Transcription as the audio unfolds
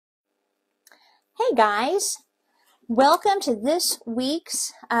Hey guys, welcome to this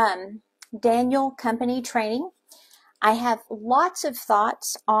week's Daniel Company training. I have lots of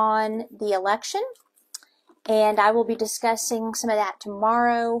thoughts on the election, and I will be discussing some of that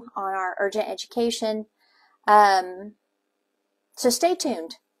tomorrow on our urgent education. So stay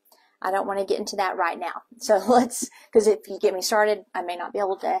tuned. I don't want to get into that right now. So because if you get me started, I may not be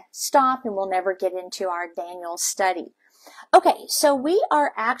able to stop and we'll never get into our Daniel study. Okay, so we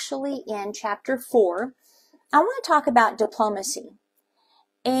are actually in chapter 4. I want to talk about diplomacy,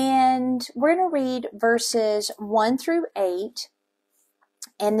 and we're going to read verses 1 through 8,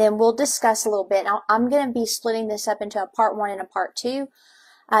 and then we'll discuss a little bit. Now, I'm going to be splitting this up into a part 1 and a part 2,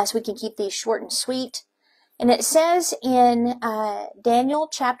 so we can keep these short and sweet. And it says in Daniel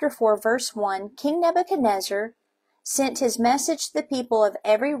chapter 4, verse 1, King Nebuchadnezzar sent his message to the people of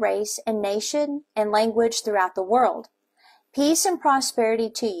every race and nation and language throughout the world. Peace and prosperity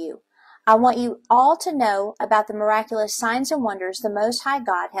to you. I want you all to know about the miraculous signs and wonders the Most High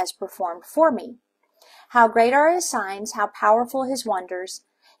God has performed for me. How great are his signs, how powerful his wonders.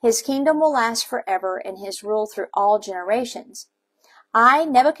 His kingdom will last forever and his rule through all generations. I,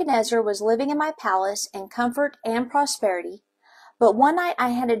 Nebuchadnezzar, was living in my palace in comfort and prosperity, but one night I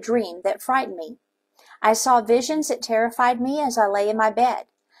had a dream that frightened me. I saw visions that terrified me as I lay in my bed.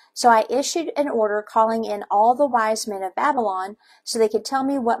 So I issued an order calling in all the wise men of Babylon so they could tell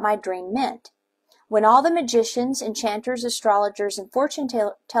me what my dream meant. When all the magicians, enchanters, astrologers, and fortune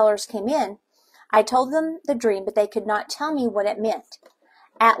tellers came in, I told them the dream, but they could not tell me what it meant.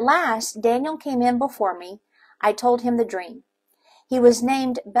 At last, Daniel came in before me. I told him the dream. He was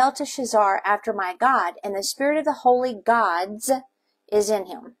named Belteshazzar after my God, and the spirit of the holy gods is in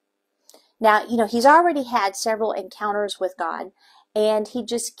him. Now, he's already had several encounters with God, and he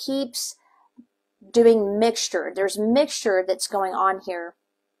just keeps doing mixture. There's mixture that's going on here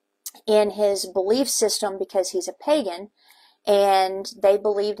in his belief system because he's a pagan, and they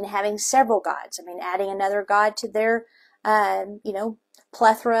believed in having several gods. I mean, adding another god to their,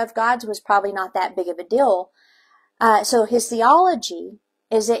 plethora of gods was probably not that big of a deal. So his theology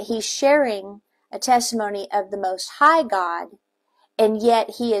is that he's sharing a testimony of the Most High God, and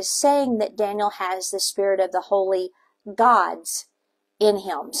yet he is saying that Daniel has the spirit of the holy gods in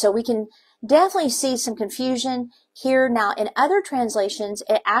him. So we can definitely see some confusion here. Now, in other translations,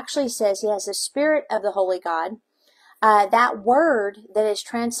 it actually says he has the spirit of the holy God. That word that is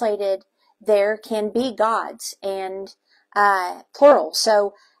translated there can be gods and plural.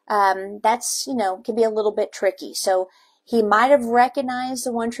 So that's, can be a little bit tricky. So he might have recognized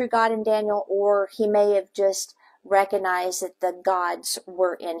the one true God in Daniel, or he may have just recognized that the gods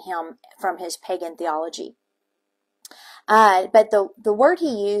were in him from his pagan theology. But the word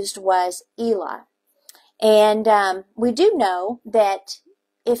he used was Elah. And we do know that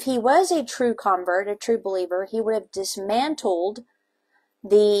if he was a true convert, a true believer, he would have dismantled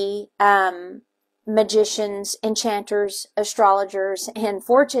the magicians, enchanters, astrologers, and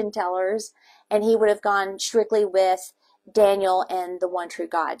fortune tellers, and he would have gone strictly with Daniel and the one true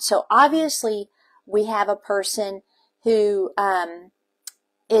God. So obviously we have a person who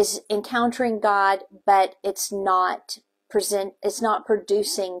is encountering God, but it's not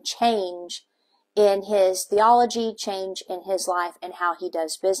producing change in his theology, change in his life, and how he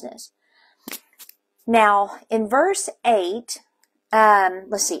does business. Now, in verse 8,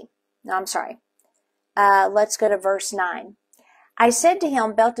 let's see. No, I'm sorry. Let's go to verse 9. I said to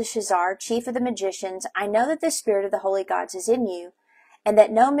him, Belteshazzar, chief of the magicians, I know that the spirit of the holy gods is in you, and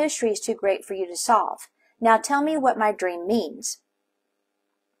that no mystery is too great for you to solve. Now tell me what my dream means.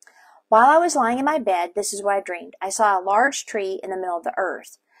 While I was lying in my bed, this is what I dreamed. I saw a large tree in the middle of the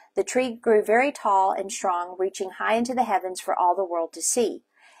earth. The tree grew very tall and strong, reaching high into the heavens for all the world to see.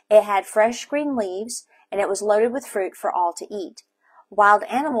 It had fresh green leaves, and it was loaded with fruit for all to eat. Wild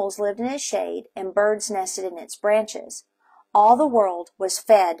animals lived in its shade, and birds nested in its branches. All the world was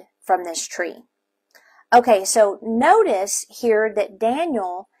fed from this tree. Okay, so notice here that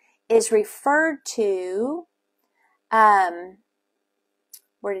Daniel is referred to,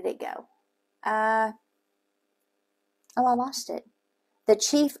 where did it go? I lost it. The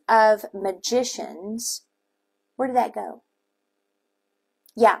chief of magicians. Where did that go?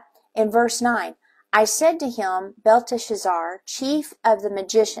 Yeah, in verse 9. I said to him, Belteshazzar, chief of the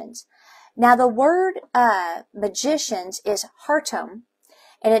magicians. Now the word magicians is hartom,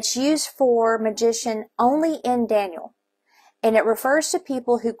 and it's used for magician only in Daniel. And it refers to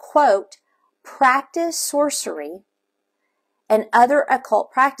people who, quote, practice sorcery and other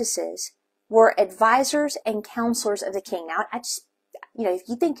occult practices, were advisors and counselors of the king. Now, if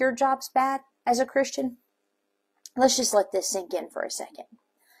you think your job's bad as a Christian, let's just let this sink in for a second.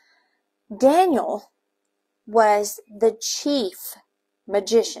 Daniel was the chief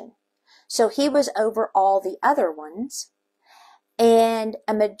magician. So he was over all the other ones. And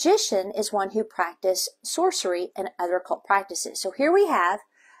a magician is one who practiced sorcery and other occult practices. So here we have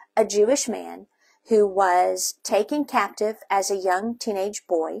a Jewish man who was taken captive as a young teenage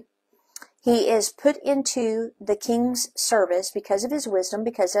boy. He is put into the king's service because of his wisdom,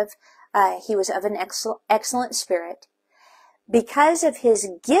 because of he was of an excellent spirit. Because of his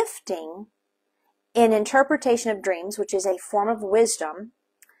gifting in interpretation of dreams, which is a form of wisdom,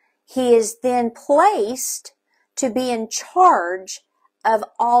 he is then placed to be in charge of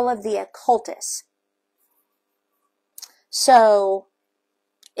all of the occultists. So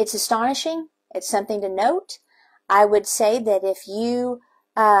it's astonishing. It's something to note. I would say that if you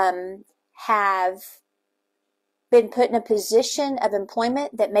have been put in a position of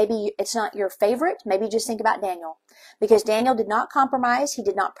employment that maybe it's not your favorite, maybe just think about Daniel. Because Daniel did not compromise. He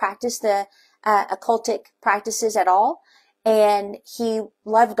did not practice the occultic practices at all. And he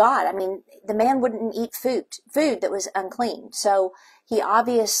loved God. I mean, the man wouldn't eat food that was unclean. So he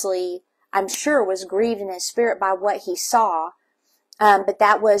obviously, I'm sure, was grieved in his spirit by what he saw. But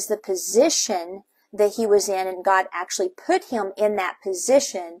that was the position that he was in, and God actually put him in that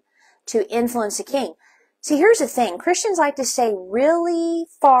position to influence the king. See, here's the thing. Christians like to stay really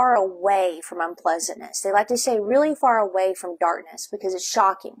far away from unpleasantness. They like to stay really far away from darkness because it's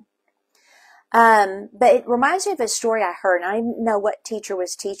shocking. But it reminds me of a story I heard, and I didn't know what teacher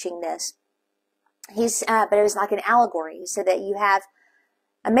was teaching this. But it was like an allegory. He said that you have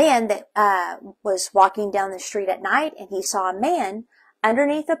a man that was walking down the street at night, and he saw a man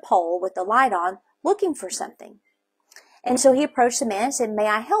underneath a pole with the light on looking for something. And so he approached the man and said, "May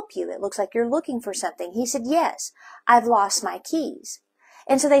I help you? It looks like you're looking for something." He said, "Yes, I've lost my keys."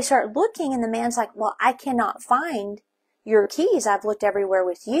 And so they start looking, and the man's like, "Well, I cannot find your keys. I've looked everywhere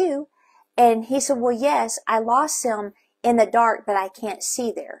with you." And he said, "Well, yes, I lost them in the dark, but I can't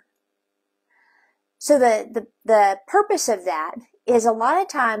see there." So the purpose of that is a lot of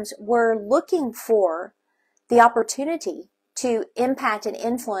times we're looking for the opportunity to impact and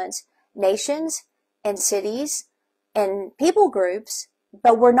influence nations and cities and people groups,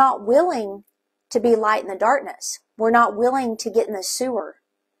 but we're not willing to be light in the darkness. We're not willing to get in the sewer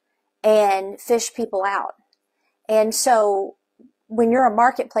and fish people out. And so when you're a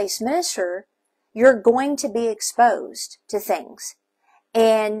marketplace minister, you're going to be exposed to things.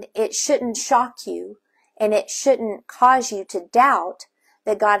 And it shouldn't shock you, and it shouldn't cause you to doubt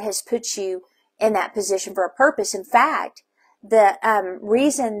that God has put you in that position for a purpose. In fact, the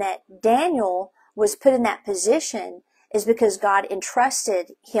reason that Daniel was put in that position is because God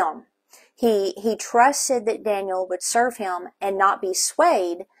entrusted him. He trusted that Daniel would serve him and not be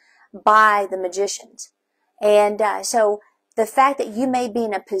swayed by the magicians. And so the fact that you may be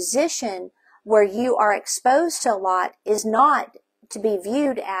in a position where you are exposed to a lot is not to be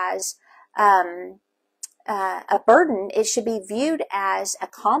viewed as a burden. It should be viewed as a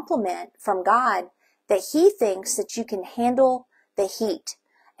compliment from God, that he thinks that you can handle the heat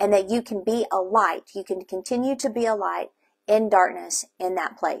and that you can be a light. You can continue to be a light in darkness in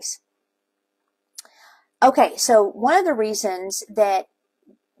that place. Okay, so one of the reasons that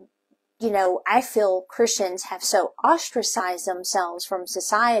I feel Christians have so ostracized themselves from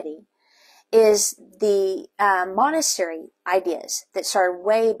society is the monastery ideas that started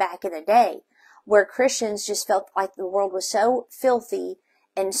way back in the day, where Christians just felt like the world was so filthy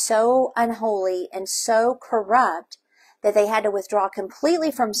and so unholy and so corrupt that they had to withdraw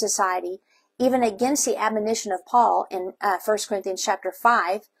completely from society, even against the admonition of Paul in 1 Corinthians chapter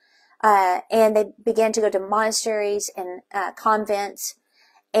 5. And they began to go to monasteries and convents.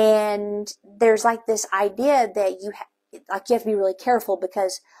 And there's like this idea that you have to be really careful,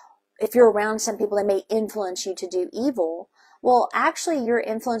 because if you're around some people, they may influence you to do evil. Well, actually, you're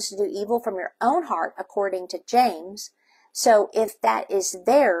influenced to do evil from your own heart, according to James. So if that is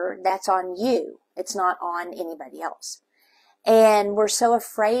there, that's on you. It's not on anybody else. And we're so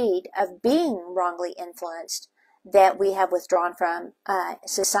afraid of being wrongly influenced that we have withdrawn from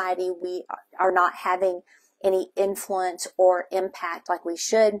society. We are not having any influence or impact like we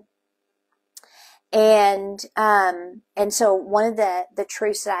should. And so one of the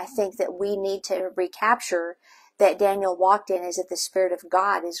truths that I think that we need to recapture that Daniel walked in is that the Spirit of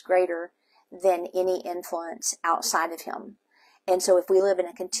God is greater than any influence outside of him. And so if we live in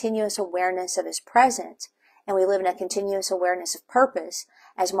a continuous awareness of his presence, and we live in a continuous awareness of purpose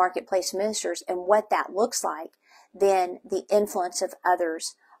as marketplace ministers and what that looks like, then the influence of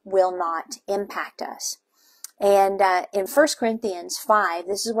others will not impact us. And in 1 Corinthians 5,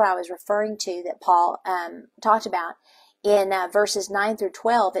 this is what I was referring to that Paul talked about in verses 9 through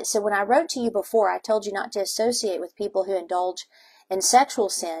 12, it said, when I wrote to you before, I told you not to associate with people who indulge in sexual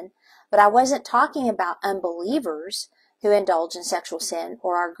sin, but I wasn't talking about unbelievers who indulge in sexual sin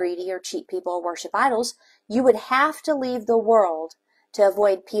or are greedy or cheat people or worship idols. You would have to leave the world to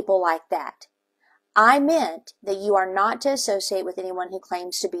avoid people like that. I meant that you are not to associate with anyone who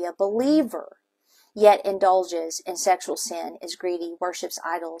claims to be a believer, yet indulges in sexual sin, is greedy, worships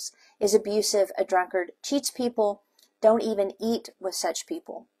idols, is abusive, a drunkard, cheats people. Don't even eat with such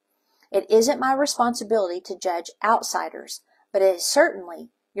people. It isn't my responsibility to judge outsiders, but it is certainly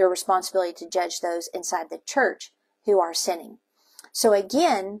your responsibility to judge those inside the church who are sinning. So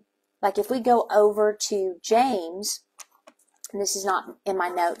again, like if we go over to James, and this is not in my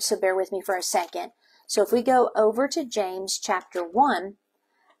notes, so bear with me for a second. So if we go over to James chapter 1,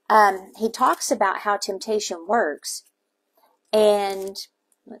 he talks about how temptation works. And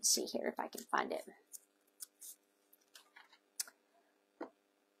let's see here if I can find it.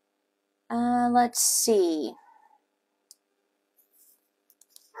 Let's see.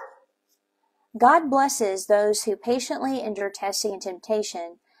 God blesses those who patiently endure testing and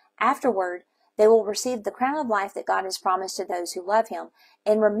temptation. Afterward, they will receive the crown of life that God has promised to those who love him.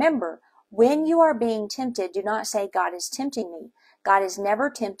 And remember, when you are being tempted, do not say, God is tempting me. God is never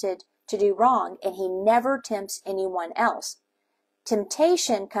tempted to do wrong, and he never tempts anyone else.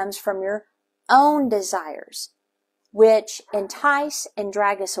 Temptation comes from your own desires, which entice and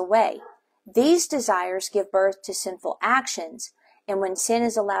drag us away. These desires give birth to sinful actions, and when sin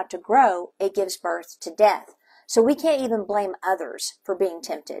is allowed to grow, it gives birth to death. So we can't even blame others for being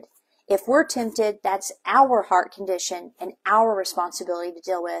tempted. If we're tempted, that's our heart condition and our responsibility to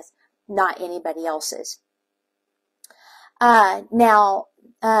deal with, not anybody else's. Also,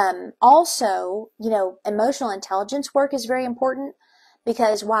 emotional intelligence work is very important,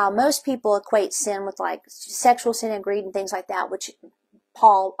 because while most people equate sin with like sexual sin and greed and things like that, which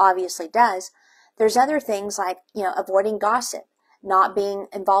Paul obviously does, there's other things like, avoiding gossip, not being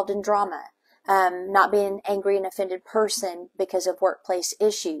involved in drama, not being an angry and offended person because of workplace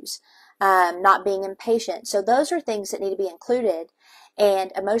issues, not being impatient. So those are things that need to be included.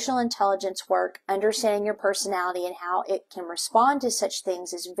 And emotional intelligence work, understanding your personality and how it can respond to such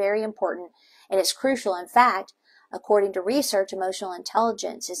things, is very important, and it's crucial. In fact, according to research, emotional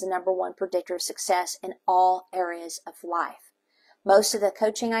intelligence is the #1 predictor of success in all areas of life. Most of the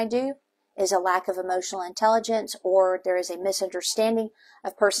coaching I do is a lack of emotional intelligence, or there is a misunderstanding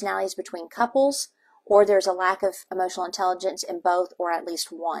of personalities between couples, or there's a lack of emotional intelligence in both, or at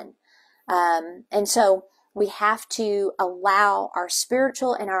least one. And so we have to allow our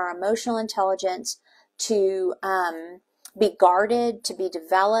spiritual and our emotional intelligence to be guarded, to be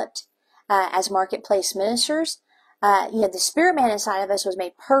developed as marketplace ministers. The spirit man inside of us was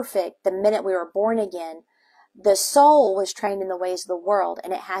made perfect the minute we were born again. The soul was trained in the ways of the world,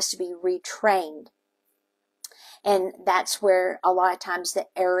 and it has to be retrained. And that's where a lot of times the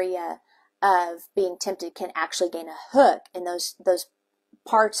area of being tempted can actually gain a hook in those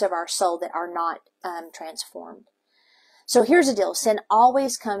parts of our soul that are not transformed. So here's the deal. Sin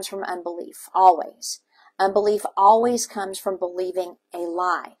always comes from unbelief. Always. Unbelief always comes from believing a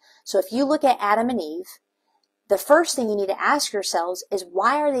lie. So if you look at Adam and Eve, the first thing you need to ask yourselves is,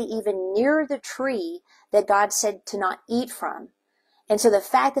 why are they even near the tree that God said to not eat from? And so the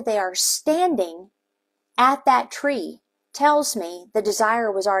fact that they are standing at that tree tells me the desire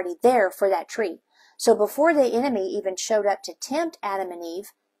was already there for that tree. So before the enemy even showed up to tempt Adam and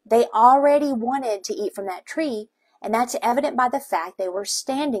Eve, they already wanted to eat from that tree, and that's evident by the fact they were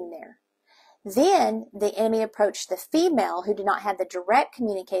standing there. Then the enemy approached the female, who did not have the direct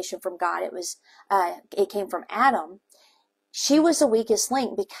communication from God. It came from Adam. She was the weakest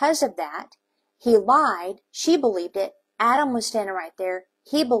link. Because of that, he lied. She believed it. Adam was standing right there.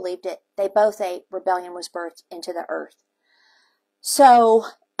 He believed it. They both ate. Rebellion was birthed into the earth. So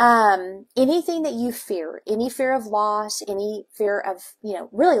anything that you fear, any fear of loss, any fear of,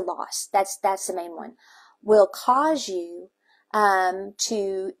 really loss, that's the main one, will cause you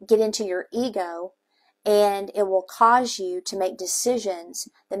to get into your ego, and it will cause you to make decisions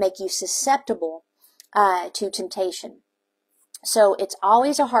that make you susceptible to temptation. So it's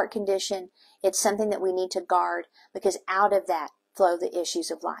always a heart condition. It's something that we need to guard, because out of that flow the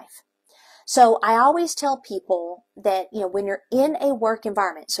issues of life. So I always tell people that, when you're in a work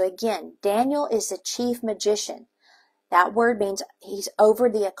environment, so again, Daniel is the chief magician. That word means he's over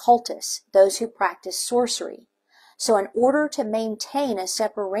the occultists, those who practice sorcery. So in order to maintain a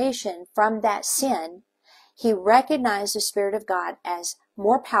separation from that sin, he recognized the Spirit of God as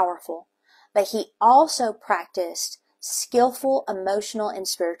more powerful, but he also practiced skillful emotional and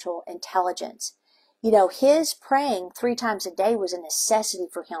spiritual intelligence. You know, his praying 3 times a day was a necessity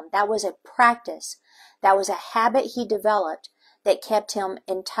for him. That was a practice. That was a habit he developed that kept him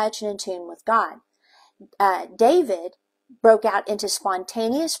in touch and in tune with God. David broke out into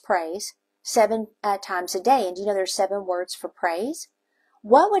spontaneous praise 7 times a day. And do you know there's 7 words for praise?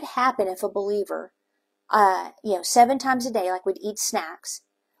 What would happen if a believer, 7 times a day, like we'd eat snacks,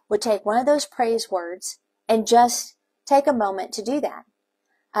 would take one of those praise words and just take a moment to do that?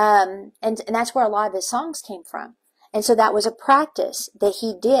 And that's where a lot of his songs came from. And so that was a practice that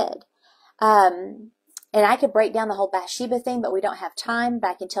he did. And I could break down the whole Bathsheba thing, but we don't have time. But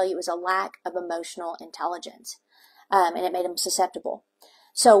I can tell you it was a lack of emotional intelligence. And it made him susceptible.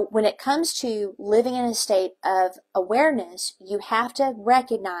 So when it comes to living in a state of awareness, you have to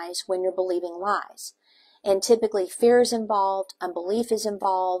recognize when you're believing lies. And typically fear is involved, unbelief is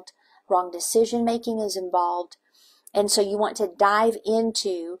involved, wrong decision making is involved. And so you want to dive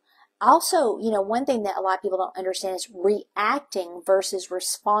into, also, one thing that a lot of people don't understand is reacting versus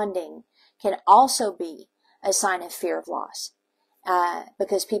responding can also be a sign of fear of loss.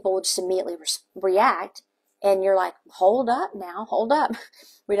 Because people will just immediately react, and you're like, hold up now, hold up.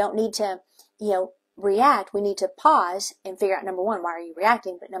 We don't need to, react. We need to pause and figure out, number 1, why are you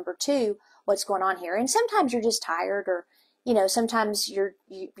reacting? But number 2, what's going on here? And sometimes you're just tired, or sometimes you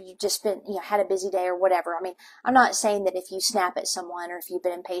just been, had a busy day or whatever. I mean, I'm not saying that if you snap at someone or if you've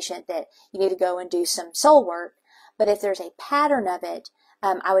been impatient that you need to go and do some soul work, but if there's a pattern of it,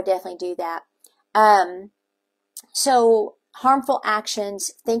 I would definitely do that. So harmful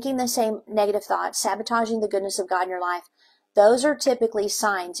actions, thinking the same negative thoughts, sabotaging the goodness of God in your life, those are typically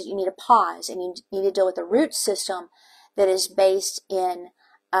signs that you need to pause and you need to deal with the root system that is based in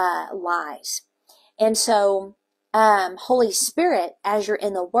lies. And so Holy Spirit, as you're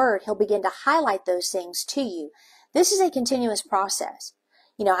in the Word, He'll begin to highlight those things to you. This is a continuous process.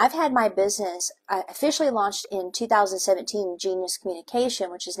 I've had my business officially launched in 2017, Genius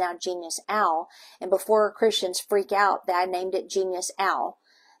Communication, which is now Genius Owl. And before Christians freak out that I named it Genius Owl,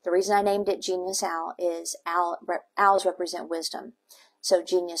 the reason I named it Genius Owl is owls represent wisdom. So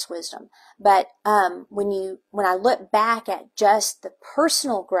genius wisdom. But when I look back at just the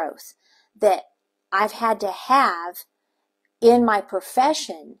personal growth that I've had to have in my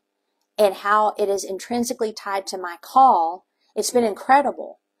profession and how it is intrinsically tied to my call, it's been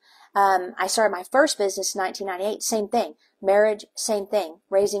incredible. I started my first business in 1998, same thing. Marriage, same thing.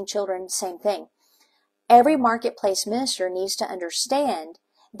 Raising children, same thing. Every marketplace minister needs to understand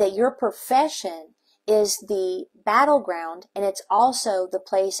that your profession is the battleground, and it's also the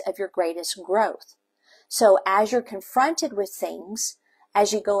place of your greatest growth. So as you're confronted with things,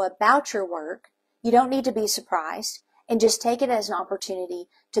 as you go about your work, you don't need to be surprised, and just take it as an opportunity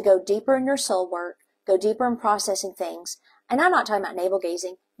to go deeper in your soul work, go deeper in processing things. And I'm not talking about navel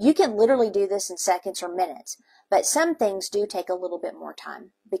gazing. You can literally do this in seconds or minutes, but some things do take a little bit more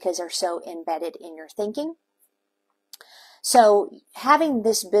time because they're so embedded in your thinking. So having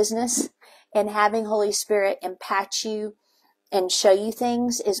this business and having Holy Spirit impact you and show you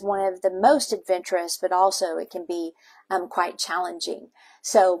things is one of the most adventurous, but also it can be quite challenging.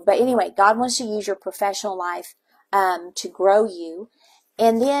 So, but anyway, God wants to use your professional life to grow you.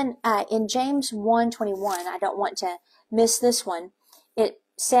 And then in James 1:21, I don't want to miss this one. It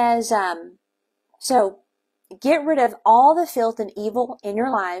says, so get rid of all the filth and evil in your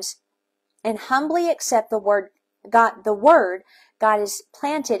lives and humbly accept the word God is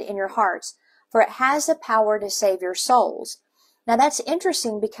planted in your hearts, for it has the power to save your souls. Now that's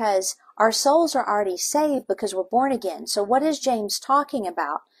interesting because our souls are already saved because we're born again. So what is James talking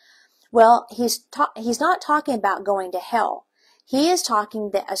about? Well, he's not talking about going to hell. He is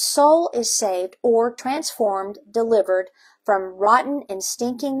talking that a soul is saved or transformed, delivered from rotten and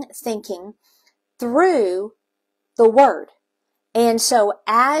stinking thinking through the Word. And so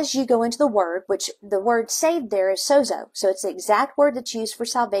as you go into the Word, which the word saved there is sozo. So it's the exact word that's used for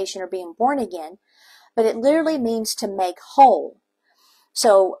salvation or being born again, but it literally means to make whole.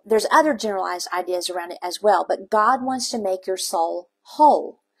 So there's other generalized ideas around it as well, but God wants to make your soul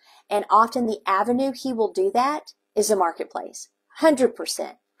whole. And often the avenue He will do that is the marketplace.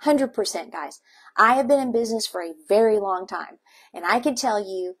 100%, guys. I have been in business for a very long time, and I can tell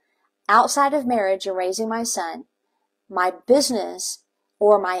you, outside of marriage and raising my son, my business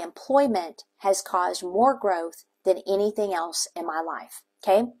or my employment has caused more growth than anything else in my life.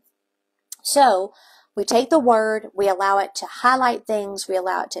 Okay? So we take the Word, we allow it to highlight things, we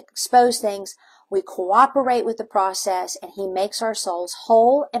allow it to expose things, we cooperate with the process, and He makes our souls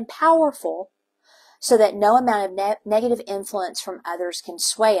whole and powerful so that no amount of negative influence from others can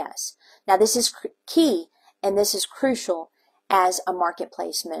sway us. Now this is key, and this is crucial as a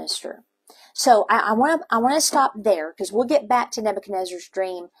marketplace minister. So I want to stop there because we'll get back to Nebuchadnezzar's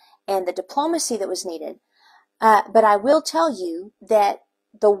dream and the diplomacy that was needed. But I will tell you that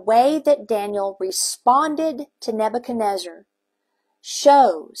the way that Daniel responded to Nebuchadnezzar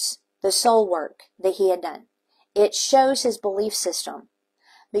shows the soul work that he had done. It shows his belief system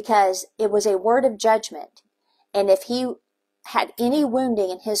because it was a word of judgment. And if he had any wounding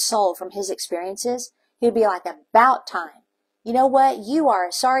in his soul from his experiences, he'd be like, about time. You know what? You are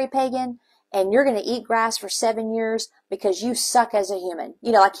a sorry pagan and you're going to eat grass for 7 years because you suck as a human.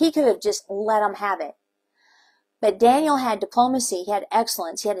 You know, like he could have just let them have it. But Daniel had diplomacy, he had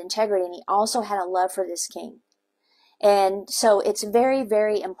excellence, he had integrity, and he also had a love for this king. And so it's very,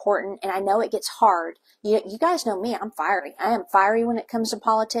 very important, and I know it gets hard. You guys know me, I'm fiery. I am fiery when it comes to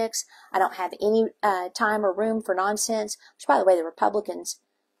politics. I don't have any time or room for nonsense, which, by the way, the Republicans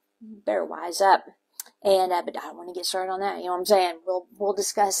better wise up. And but I don't want to get started on that. You know what I'm saying? We'll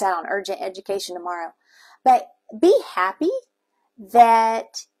discuss that on Urgent Education tomorrow. But be happy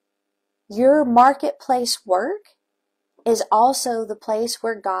that your marketplace work is also the place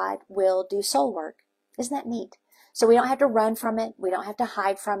where God will do soul work. Isn't that neat? So we don't have to run from it. We don't have to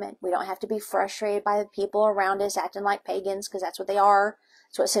hide from it. We don't have to be frustrated by the people around us acting like pagans, because that's what they are.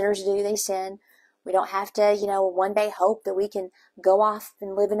 That's what sinners do. They sin. We don't have to, one day hope that we can go off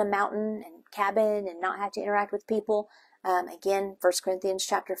and live in a mountain and cabin and not have to interact with people. Again, 1 Corinthians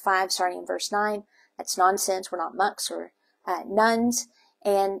chapter 5, starting in verse 9. That's nonsense. We're not monks or nuns.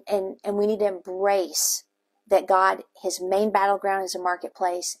 And we need to embrace that God, his main battleground is a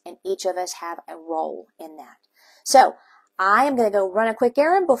marketplace, and each of us have a role in that. So I am going to go run a quick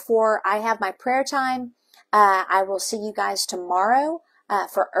errand before I have my prayer time. I will see you guys tomorrow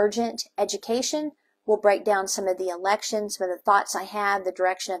for Urgent Education. We'll break down some of the elections, some of the thoughts I have, the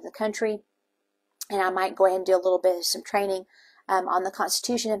direction of the country, and I might go ahead and do a little bit of some training on the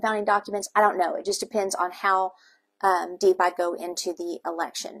Constitution and founding documents. I don't know. It just depends on how deep I go into the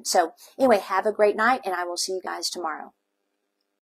election. So anyway, have a great night, and I will see you guys tomorrow.